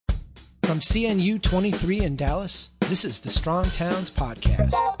From CNU 23 in Dallas, this is the Strong Towns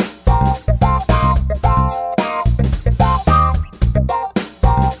Podcast.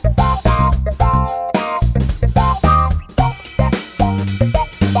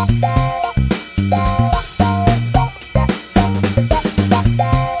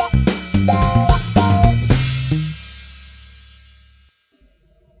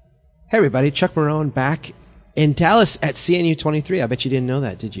 Hey everybody, Chuck Marone back in Dallas at CNU 23. I bet you didn't know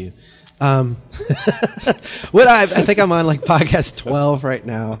that, did you? I think I'm on like podcast 12 right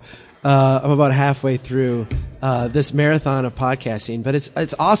now. I'm about halfway through this marathon of podcasting, but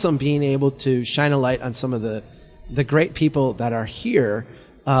it's awesome being able to shine a light on some of the great people that are here.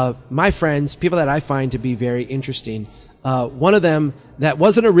 My friends, people that I find to be very interesting. One of them that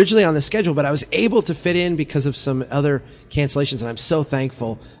wasn't originally on the schedule, but I was able to fit in because of some other cancellations, and I'm so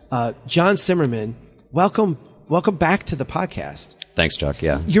thankful. John Simmerman, welcome back to the podcast. Thanks, Chuck.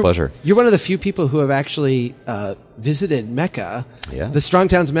 Yeah, it's a pleasure. You're one of the few people who have actually visited Mecca, the Strong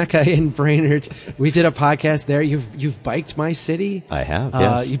Towns Mecca in Brainerd. We did a podcast there. You've biked my city. I have.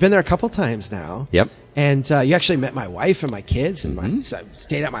 Yes. You've been there a couple times now. Yep. And you actually met my wife and my kids, and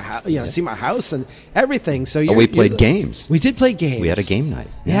stayed at my house. See my house and everything. So we played games. We did play games. We had a game night.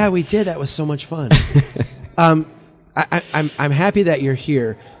 Yeah, we did. That was so much fun. I'm happy that you're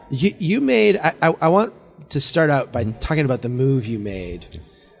here. You made. I want to start out by talking about the move you made,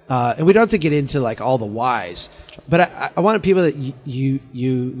 and we don't have to get into like all the whys, but I wanted people that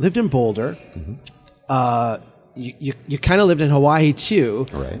you lived in Boulder, you kind of lived in Hawaii too,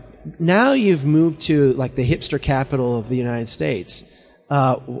 right? Now you've moved to like the hipster capital of the United States.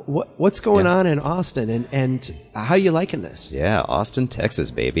 What's going on in Austin, and how you liking this? Yeah, Austin,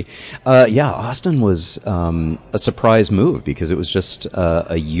 Texas, baby. Austin was a surprise move because it was just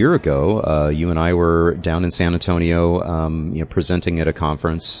a year ago. You and I were down in San Antonio, presenting at a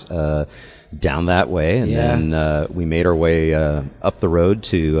conference down that way, and then we made our way up the road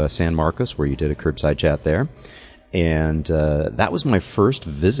to San Marcos, where you did a curbside chat there. And that was my first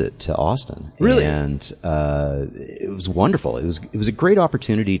visit to Austin. Really? And it was wonderful. It was a great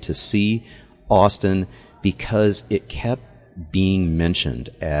opportunity to see Austin because it kept being mentioned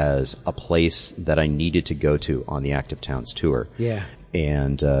as a place that I needed to go to on the Active Towns tour. Yeah.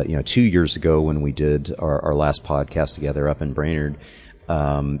 And 2 years ago when we did our last podcast together up in Brainerd,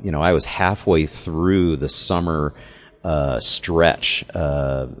 I was halfway through the summer stretch,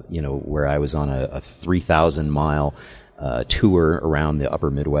 where I was on a 3,000 mile tour around the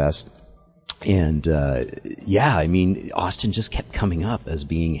upper Midwest. And Austin just kept coming up as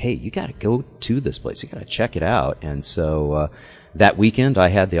being, hey, you got to go to this place. You got to check it out. And so that weekend I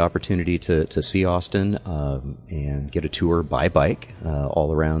had the opportunity to see Austin and get a tour by bike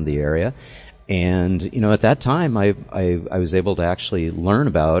all around the area. And, at that time, I was able to actually learn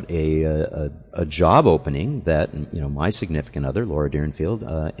about a job opening that, my significant other, Laura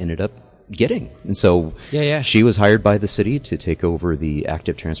Deerenfield, ended up getting. And so she was hired by the city to take over the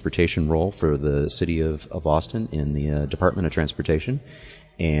active transportation role for the city of Austin in the Department of Transportation.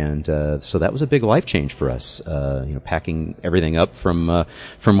 And so that was a big life change for us, packing everything up from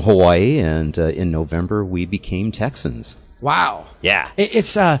Hawaii. And in November, we became Texans. Wow. Yeah.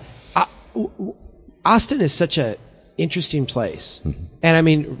 It's Austin is such a interesting place. Mm-hmm. And I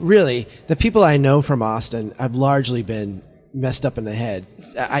mean, really, the people I know from Austin have largely been messed up in the head.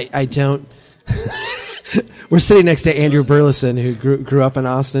 I don't, we're sitting next to Andrew Burleson, who grew up in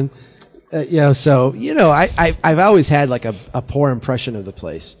Austin. I've always had like a poor impression of the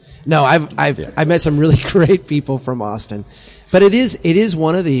place. No, I've met some really great people from Austin, but it is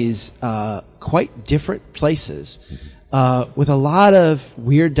one of these, quite different places. With a lot of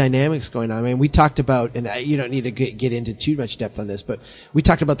weird dynamics going on. I mean, we talked about, and you don't need to get into too much depth on this, but we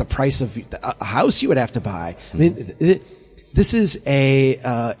talked about the price of a house you would have to buy. I mean, this is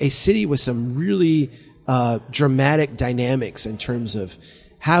a city with some really dramatic dynamics in terms of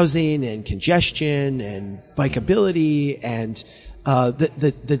housing and congestion and bikeability and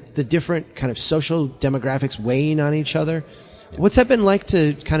the different kind of social demographics weighing on each other. What's that been like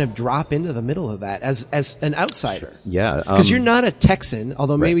to kind of drop into the middle of that as an outsider? Yeah. Because you're not a Texan,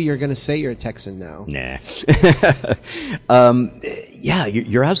 although maybe you're going to say you're a Texan now. Nah.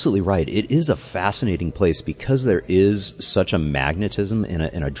 You're absolutely right. It is a fascinating place because there is such a magnetism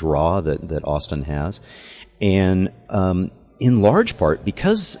and a draw that Austin has. And in large part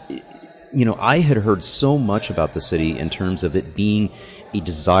because, I had heard so much about the city in terms of it being a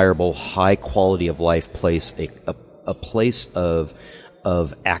desirable, high quality of life place, a place of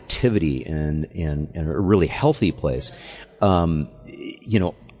activity and a really healthy place. I've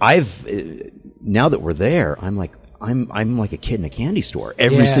now that we're there, I'm like, I'm like a kid in a candy store.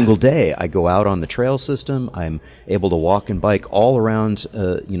 Every single day I go out on the trail system. I'm able to walk and bike all around,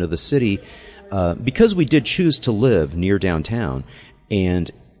 the city, because we did choose to live near downtown,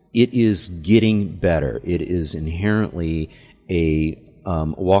 and it is getting better. It is inherently a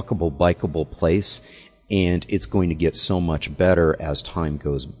walkable, bikeable place, and it's going to get so much better as time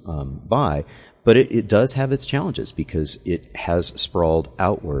goes by. But it does have its challenges because it has sprawled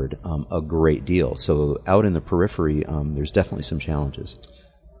outward a great deal. So out in the periphery, there's definitely some challenges.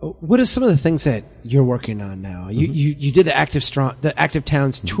 What are some of the things that you're working on now? You did the Active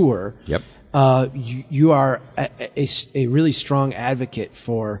Towns tour. Yep. You are a really strong advocate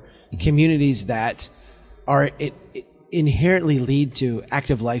for communities that are inherently lead to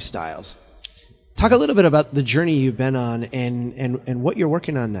active lifestyles. Talk a little bit about the journey you've been on and what you're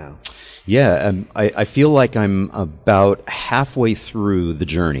working on now. Yeah, I feel like I'm about halfway through the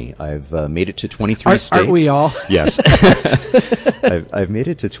journey. I've made it to 23 states. Aren't we all? Yes. I've made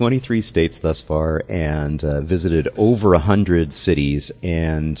it to 23 states thus far and visited over 100 cities,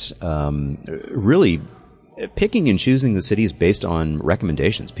 and really picking and choosing the cities based on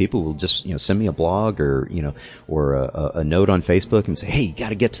recommendations. People will just, send me a blog or a note on Facebook and say, "Hey, you got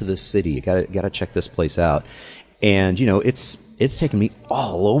to get to this city. You got to check this place out." And it's taken me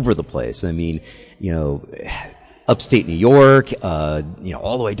all over the place. I mean, upstate New York, all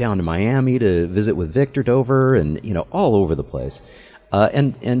the way down to Miami to visit with Victor Dover, and all over the place.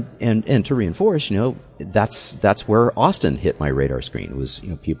 And to reinforce, that's where Austin hit my radar screen. Was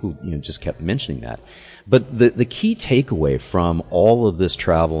people just kept mentioning that. But the key takeaway from all of this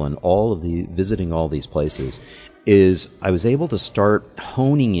travel and all of the visiting all these places is I was able to start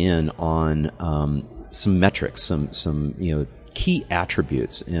honing in on some metrics, some key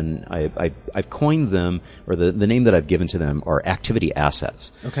attributes, and I've coined them, or the name that I've given to them are activity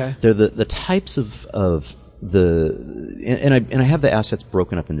assets. Okay. They're the types of and I have the assets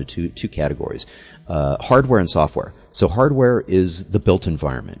broken up into two categories, hardware and software. So hardware is the built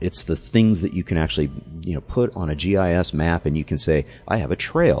environment. It's the things that you can actually, put on a GIS map, and you can say, I have a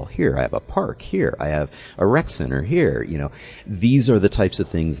trail here, I have a park here, I have a rec center here. These are the types of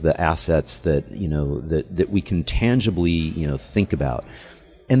things, the assets that, that we can tangibly, think about.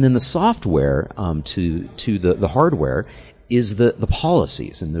 And then the software, to the hardware is the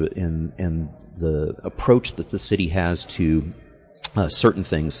policies and the approach that the city has to certain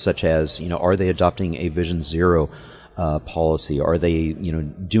things, such as, are they adopting a Vision Zero policy? Are they,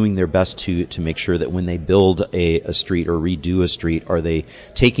 doing their best to make sure that when they build a street or redo a street, are they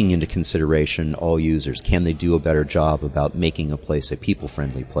taking into consideration all users? Can they do a better job about making a place a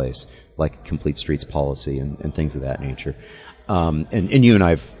people-friendly place, like a Complete Streets policy and things of that nature? And you and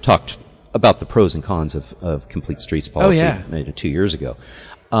I have talked about the pros and cons of Complete Streets policy 2 years ago.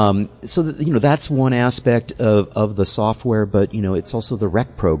 So that's one aspect of the software, but it's also the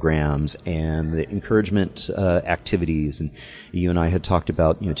rec programs and the encouragement activities. And you and I had talked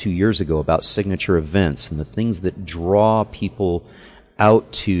about 2 years ago about signature events and the things that draw people out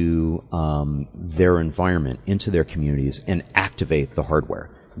to their environment, into their communities, and activate the hardware.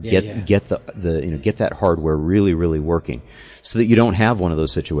 Get that hardware really, really working, so that you don't have one of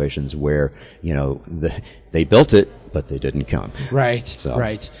those situations where they built it but they didn't come. Right. So.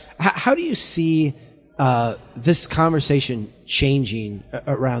 Right. How do you see this conversation changing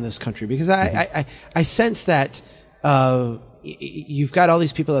around this country? Because I sense that you've got all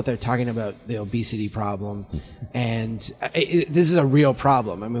these people out there talking about the obesity problem, and this is a real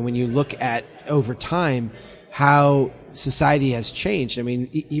problem. I mean, when you look at over time how society has changed. I mean,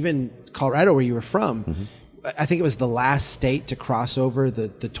 even Colorado, where you were from, I think it was the last state to cross over the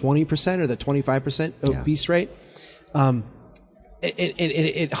 20% or the 25% obese rate.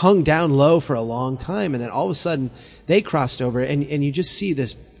 It hung down low for a long time, and then all of a sudden they crossed over, and you just see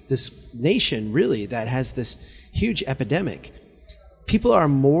this nation really that has this huge epidemic. People are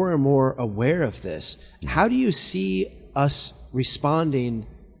more and more aware of this. How do you see us responding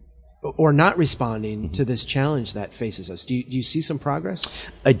or not responding to this challenge that faces us? Do you see some progress?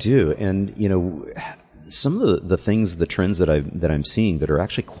 I do, and some of the things, the trends that I'm seeing that are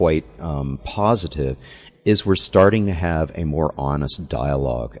actually quite positive, is we're starting to have a more honest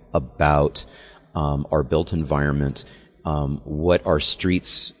dialogue about our built environment, what our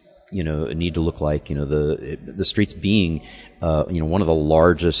streets need to look like. The streets being one of the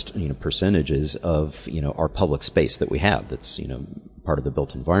largest percentages of our public space that we have. That's part of the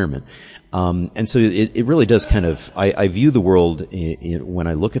built environment, and so it really does kind of. I view the world when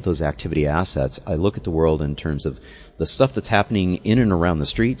I look at those activity assets. I look at the world in terms of the stuff that's happening in and around the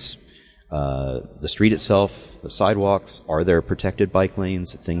streets. The street itself, the sidewalks, are there protected bike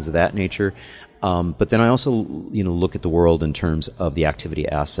lanes, things of that nature? But then I also, look at the world in terms of the activity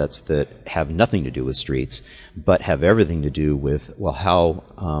assets that have nothing to do with streets, but have everything to do with, well,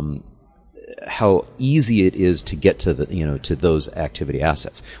 how easy it is to get to to those activity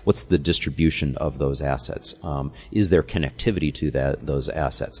assets. What's the distribution of those assets? Is there connectivity to those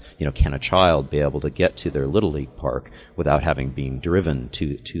assets? Can a child be able to get to their Little League park without having been driven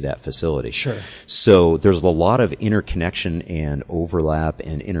to that facility? Sure. So there's a lot of interconnection and overlap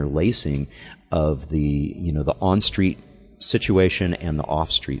and interlacing of the on-street situation and the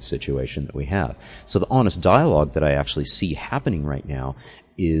off-street situation that we have. So the honest dialogue that I actually see happening right now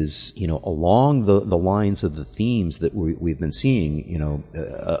is, along the lines of the themes that we've been seeing.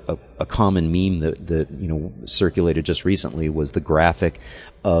 A common meme that circulated just recently was the graphic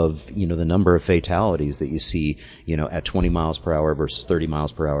of, the number of fatalities that you see, at 20 miles per hour versus 30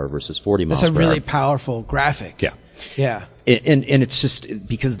 miles per hour versus 40 miles per hour. That's a really powerful graphic. Yeah. Yeah. And it's just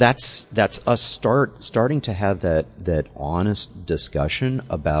because that's us starting to have that honest discussion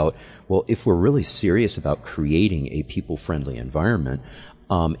about, well, if we're really serious about creating a people-friendly environment,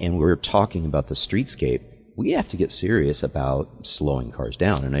 and we're talking about the streetscape, we have to get serious about slowing cars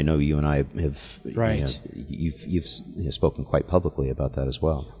down. And I know you and I have, right. You've spoken quite publicly about that as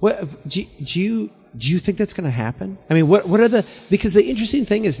well. What do you think that's going to happen? I mean, what are because the interesting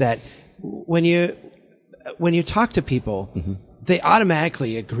thing is that when you talk to people, mm-hmm. they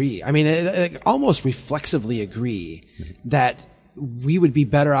automatically agree. I mean, almost reflexively agree mm-hmm. that we would be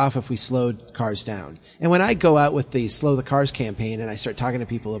better off if we slowed cars down. And when I go out with the Slow the Cars campaign and I start talking to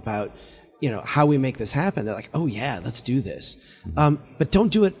people about, how we make this happen, they're like, oh yeah, let's do this. Mm-hmm. But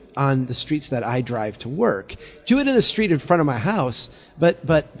don't do it on the streets that I drive to work. Do it in the street in front of my house, but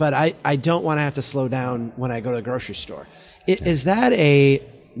I don't want to have to slow down when I go to the grocery store. Is that a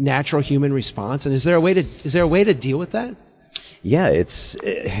natural human response? And is there a way to deal with that? Yeah,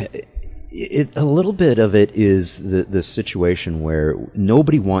 a little bit of it is the situation where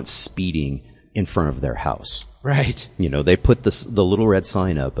nobody wants speeding in front of their house. Right. They put the little red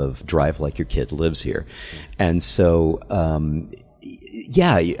sign up of "Drive like your kid lives here," and so I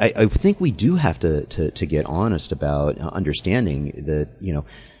think we do have to get honest about understanding that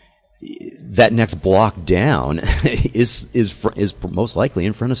that next block down is most likely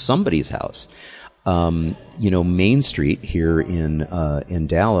in front of somebody's house. Main Street here in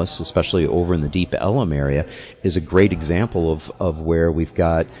Dallas, especially over in the Deep Ellum area, is a great example of where we've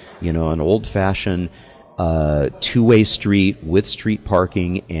got, an old-fashioned two-way street with street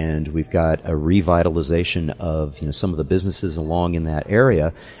parking, and we've got a revitalization of, some of the businesses along in that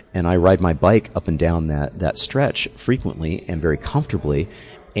area. And I ride my bike up and down that stretch frequently and very comfortably,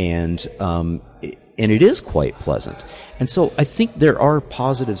 and it is quite pleasant. And so I think there are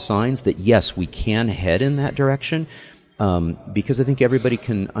positive signs that, yes, we can head in that direction, because I think everybody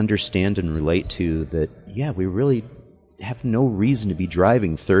can understand and relate to that, yeah, we really have no reason to be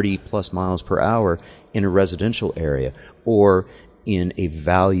driving 30 plus miles per hour in a residential area or in a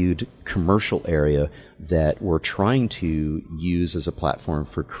valued commercial area that we're trying to use as a platform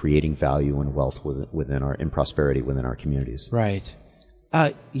for creating value and wealth and prosperity within our communities. Right.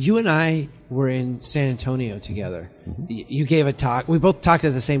 You and I were in San Antonio together. Mm-hmm. You gave a talk. We both talked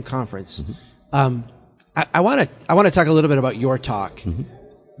at the same conference. Mm-hmm. I want to talk a little bit about your talk, mm-hmm.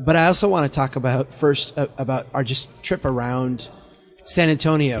 but I also want to talk about our just trip around San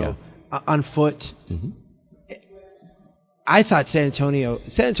Antonio on foot. Mm-hmm. I thought San Antonio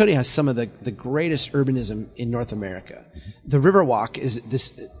has some of the greatest urbanism in North America. Mm-hmm. The Riverwalk is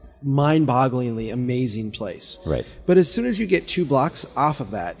this mind-bogglingly amazing place. Right. But as soon as you get 2 blocks off of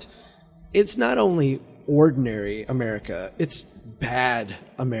that, it's not only ordinary America, it's bad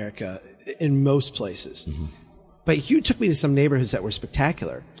America in most places. Mm-hmm. But you took me to some neighborhoods that were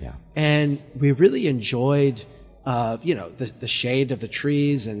spectacular. Yeah. And we really enjoyed the shade of the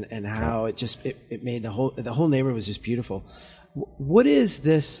trees and how it made the whole neighborhood was just beautiful. What is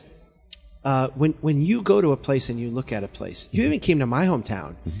this? When you go to a place and you look at a place, you even came to my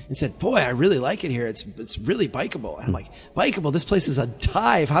hometown and said, "Boy, I really like it here. It's really bikeable." And I'm like, "Bikeable? This place is a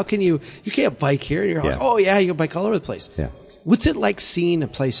dive. How can you can't bike here?" And you're like, "Oh yeah, you can bike all over the place." Yeah. What's it like seeing a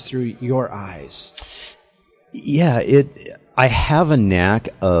place through your eyes? Yeah, I have a knack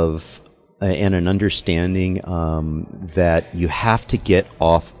of and an understanding that you have to get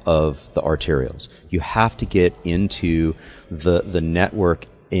off of the arterials. You have to get into the network.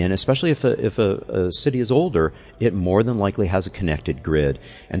 And especially if a city is older it more than likely has a connected grid.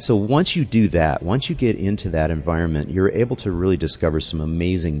 And so once you do that, once you get into that environment, you're able to really discover some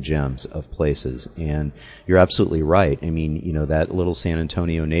amazing gems of places. And you're absolutely right. I mean, you know, that little San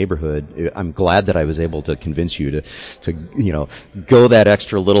Antonio neighborhood, I'm glad that I was able to convince you to you know, go that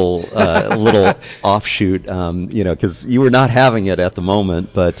extra little offshoot, you know, because you were not having it at the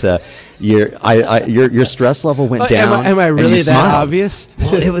moment, but your stress level went down. Am I really that obvious?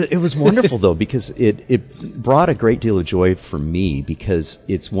 Well, it was wonderful though, because it brought a great deal of joy for me, because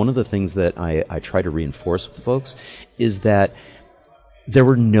it's one of the things that I try to reinforce with folks is that there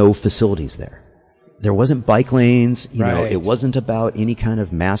were no facilities there. There wasn't bike lanes, you know, it wasn't about any kind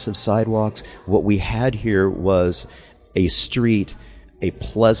of massive sidewalks. What we had here was a street, a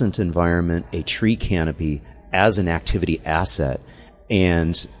pleasant environment, a tree canopy as an activity asset.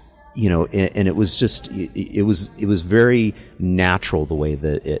 And, you know, and it was just, it was very natural the way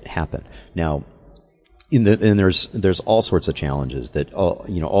that it happened. Now, and there's all sorts of challenges that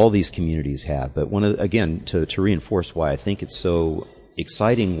all these communities have. But again, to reinforce why I think it's so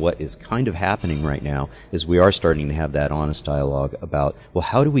exciting, what is kind of happening right now is we are starting to have that honest dialogue about, well,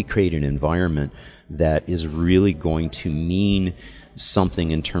 how do we create an environment that is really going to mean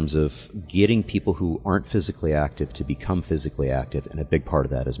something in terms of getting people who aren't physically active to become physically active, and a big part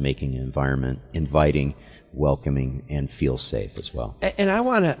of that is making an environment inviting, welcoming, and feel safe as well. And I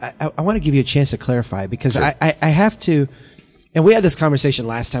want to give you a chance to clarify, because sure. I have to, and we had this conversation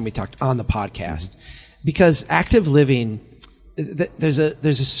last time we talked on the podcast, because active living, there's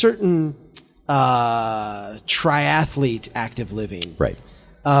a certain triathlete active living, right?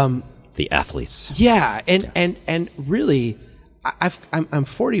 The athletes, yeah, and really, I'm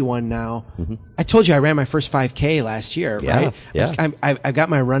 41 now. Mm-hmm. I told you I ran my first 5K last year, right? Yeah. I've got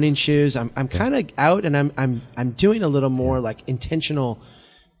my running shoes. I'm kind of out, and I'm doing a little more like intentional,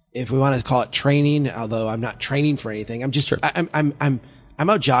 if we want to call it training. Although I'm not training for anything. I'm just sure. I'm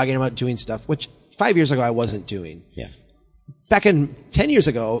out jogging. I'm out doing stuff, which 5 years ago I wasn't doing. Yeah. Back in 10 years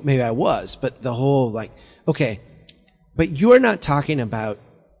ago, maybe I was, but the whole okay, but you're not talking about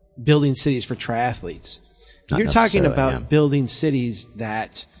building cities for triathletes. You're talking about building cities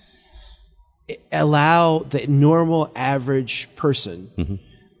that allow the normal average person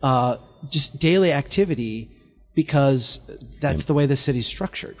just daily activity, because that's the way the city's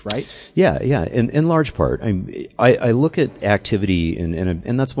structured, right? Yeah. In large part, I look at activity,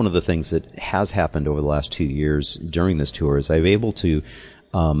 and that's one of the things that has happened over the last 2 years during this tour, is I'm able to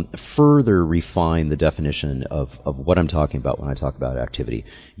further refine the definition of what I'm talking about when I talk about activity.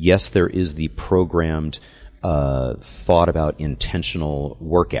 Yes, there is the programmed, thought about intentional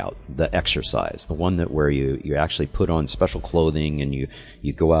workout, the exercise, the one where you actually put on special clothing and you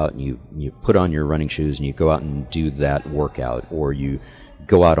go out and you put on your running shoes and you go out and do that workout, or you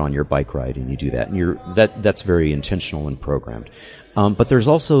go out on your bike ride and you do that, and that's very intentional and programmed. But there's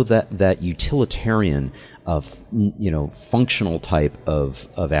also that utilitarian functional type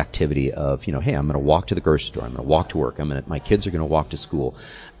of activity of, hey, I'm going to walk to the grocery store, I'm going to walk to work, my kids are going to walk to school.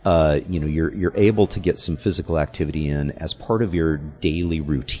 You're able to get some physical activity in as part of your daily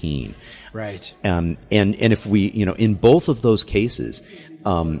routine. Right. And if we, in both of those cases,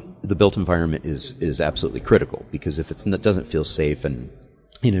 the built environment is absolutely critical, because if it doesn't feel safe and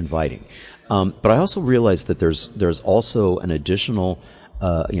inviting. But I also realize that there's also an additional,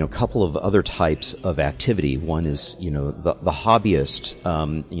 couple of other types of activity. One is, the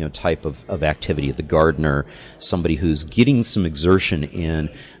hobbyist, type of activity, the gardener, somebody who's getting some exertion in.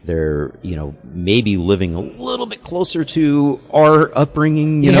 They're, maybe living a little bit closer to our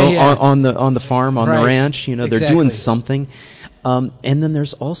upbringing, on the farm, on the ranch, they're doing something. And then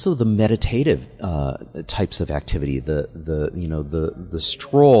there's also the meditative, types of activity, the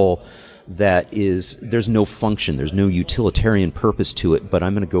stroll, that is, there's no function, there's no utilitarian purpose to it, but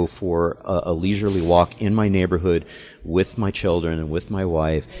I'm going to go for a leisurely walk in my neighborhood with my children and with my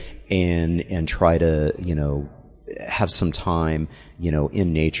wife, and try to, have some time,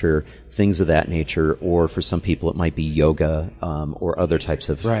 in nature, things of that nature. Or for some people it might be yoga, or other types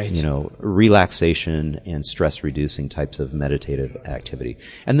of, relaxation and stress reducing types of meditative activity.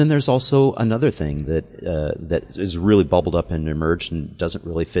 And then there's also another thing that is really bubbled up and emerged and doesn't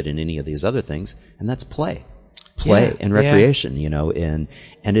really fit in any of these other things, and that's play and recreation,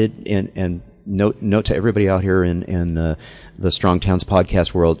 and note to everybody out here in the Strong Towns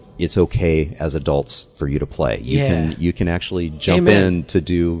podcast world, it's okay as adults for you to play. You can actually jump in to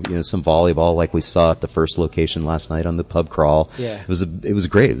do some volleyball, like we saw at the first location last night on the pub crawl. Yeah. It was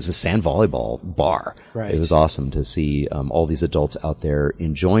great. It was a sand volleyball bar. Right. It was awesome to see all these adults out there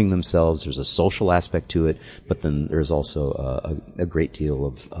enjoying themselves. There's a social aspect to it, but then there's also a great deal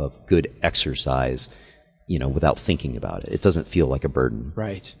of good exercise without thinking about it. It doesn't feel like a burden.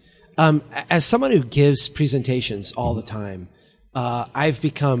 Right. As someone who gives presentations all the time, I've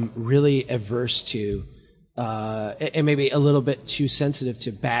become really averse to, and maybe a little bit too sensitive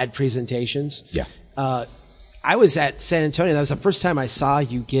to bad presentations. Yeah. I was at San Antonio. That was the first time I saw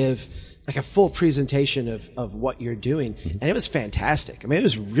you give like a full presentation of what you're doing. And it was fantastic. I mean, it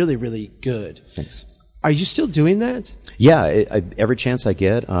was really, really good. Thanks. Are you still doing that? Yeah, every chance I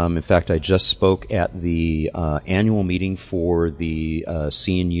get. In fact, I just spoke at the annual meeting for the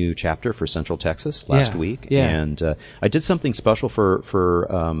CNU chapter for Central Texas last week, and I did something special for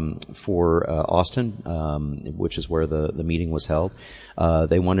Austin, which is where the meeting was held.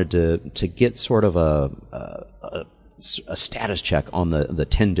 They wanted to get sort of a status check on the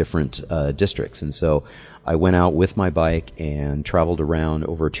 10 different districts, and so I went out with my bike and traveled around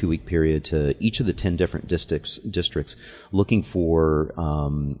over a 2-week period to each of the 10 different districts looking for,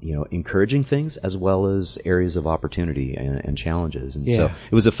 encouraging things as well as areas of opportunity and challenges. And so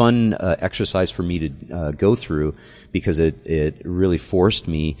it was a fun exercise for me to go through because it really forced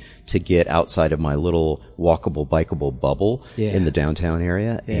me to get outside of my little walkable, bikeable bubble in the downtown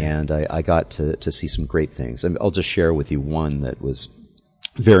area. And I got to see some great things. And I'll just share with you one that was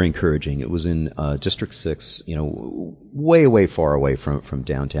very encouraging. It was in District 6, way far away from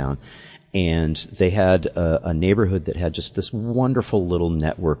downtown. And they had a neighborhood that had just this wonderful little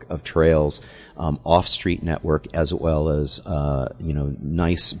network of trails, off-street network, as well as,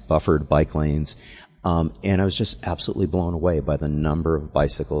 nice buffered bike lanes. And I was just absolutely blown away by the number of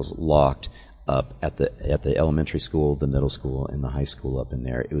bicycles locked up at the elementary school, the middle school, and the high school up in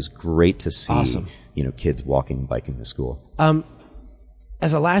there. It was great to see, kids walking and biking to school.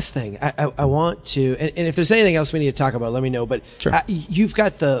 As a last thing, I want to, and if there's anything else we need to talk about, let me know. But sure. You've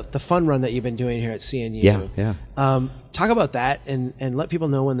got the fun run that you've been doing here at CNU. Yeah. Talk about that and let people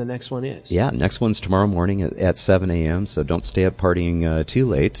know when the next one is. Yeah, next one's tomorrow morning at 7 a.m., so don't stay up partying too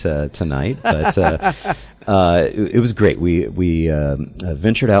late tonight. But it was great. We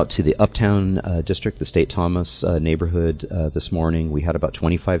ventured out to the Uptown District, the St. Thomas neighborhood this morning. We had about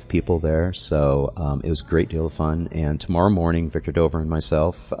 25 people there, so it was a great deal of fun. And tomorrow morning, Victor Dover and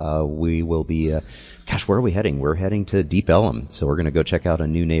myself, we will be, where are we heading? We're heading to Deep Ellum, so we're going to go check out a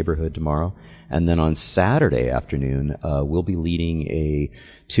new neighborhood tomorrow. And then on Saturday afternoon, we'll be leading a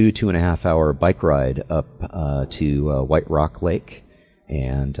 2.5 hour bike ride up to White Rock Lake.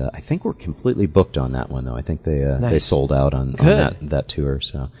 And I think we're completely booked on that one, though. I think they sold out on that tour.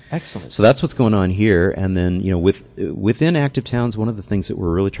 So excellent. So that's what's going on here. And then within Active Towns, one of the things that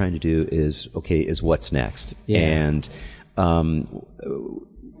we're really trying to do is what's next. Yeah. And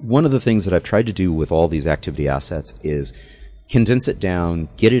one of the things that I've tried to do with all these activity assets is condense it down,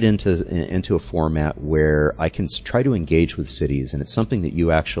 get it into a format where I can try to engage with cities. And it's something that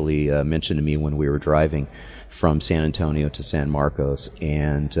you actually mentioned to me when we were driving from San Antonio to San Marcos.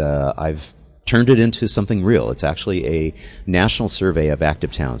 And I've turned it into something real. It's actually a national survey of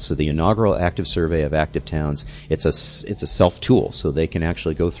active towns. So the inaugural active survey of active towns, it's a self-tool. So they can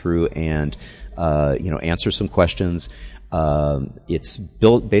actually go through and answer some questions. It's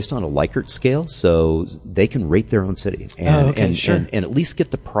built based on a Likert scale, so they can rate their own city and at least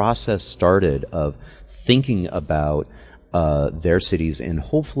get the process started of thinking about their cities in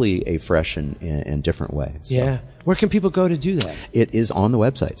hopefully a fresh and different way. So yeah. Where can people go to do that? It is on the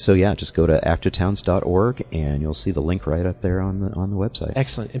website. So yeah, just go to activetowns.org and you'll see the link right up there on the website.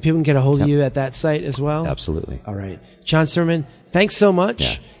 Excellent. And people can get a hold of you at that site as well? Absolutely. All right. John Simmerman, thanks so much.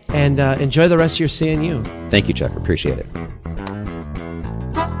 Yeah. And enjoy the rest of your CNU. Thank you, Chuck. Appreciate it.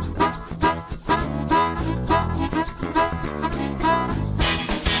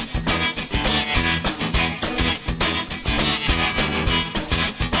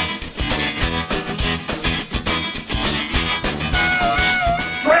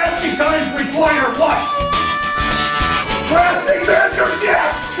 Drastic times require what? Drastic measures,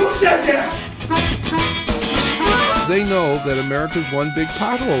 yes! Who said that? They know that America's one big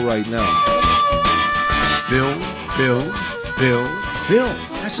pothole right now. Bill.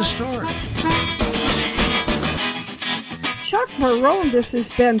 That's the story. Chuck Marone, this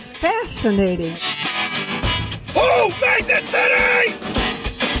has been fascinating. Oh, Magnet City!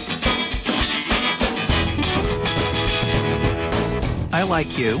 I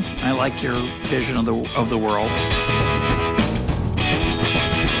like you. I like your vision of the world.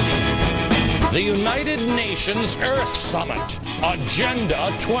 The United Nations Earth Summit,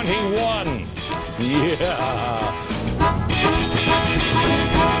 Agenda 21. Yeah.